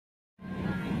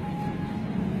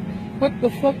What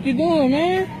the fuck you doing,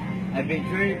 man? I've been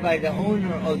treated by the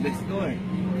owner of the store.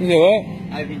 You said what?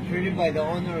 I've been treated by the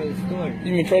owner of the store.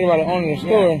 You been treated by the owner of the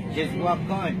store? Yeah, just walk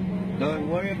on. Don't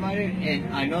worry about it.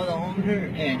 And I know the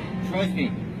owner, and trust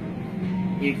me,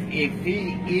 if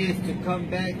he is to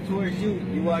come back towards you,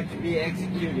 you are to be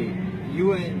executed.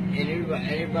 You and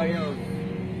everybody else.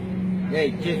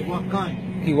 Hey, just walk on.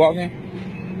 He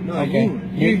walking? No, okay.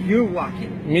 You're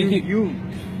walking. Me? You.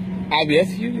 I'll be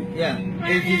executed? Yeah.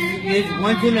 It's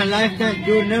once in a lifetime.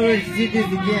 You'll never see this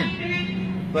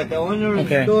again. But the owner of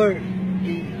the store.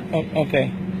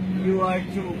 Okay. You are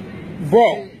to.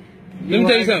 Bro, let me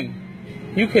tell you something.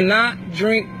 You cannot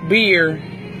drink beer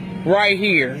right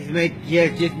here.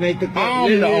 Just make the call.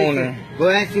 I'm the owner. Go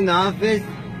ask in the office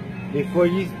before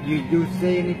you do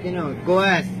say anything else. Go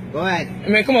ask.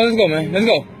 Man, come on, let's go, man. Let's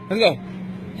go.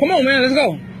 Come on, man, let's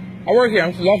go. I work here.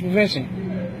 I'm loss prevention.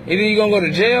 Either you gonna go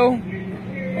to jail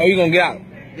or you gonna get out.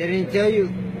 They didn't tell you.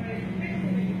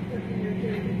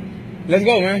 Let's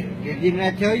go, man. They did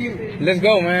not tell you. Let's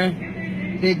go,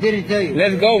 man. They didn't tell you.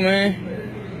 Let's go, man.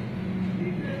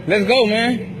 Let's go,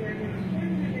 man.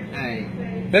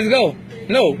 Alright. Let's go.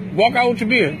 No, walk out with your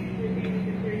beer.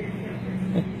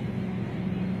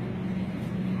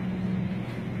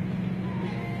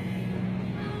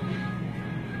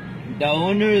 The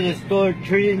owner of the store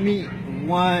treated me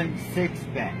 1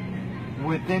 6-pack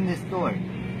within the store.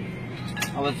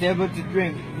 I was able to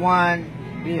drink 1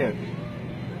 beer.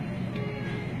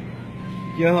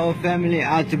 Your whole family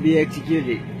ought to be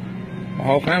executed. My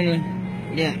whole family?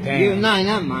 Yeah. Damn. No,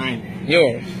 not mine.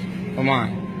 Yours or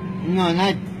mine? No,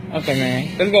 not. Okay,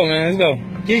 man. Let's go, man. Let's go.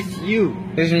 Just you.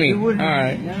 Just me. You all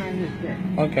right. Not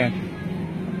understand. Okay.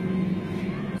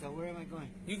 So where am I going?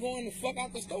 You going the fuck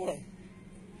out the store?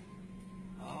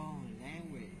 Oh,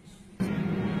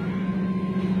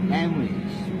 language.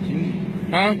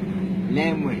 Huh?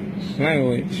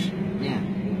 Language. Yeah.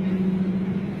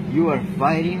 You are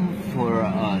fighting for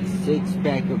a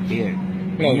 6-pack of beer.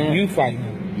 No, you fighting.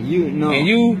 You know. And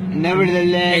you.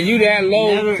 Nevertheless. And you that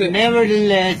low.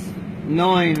 Nevertheless,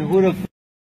 knowing who the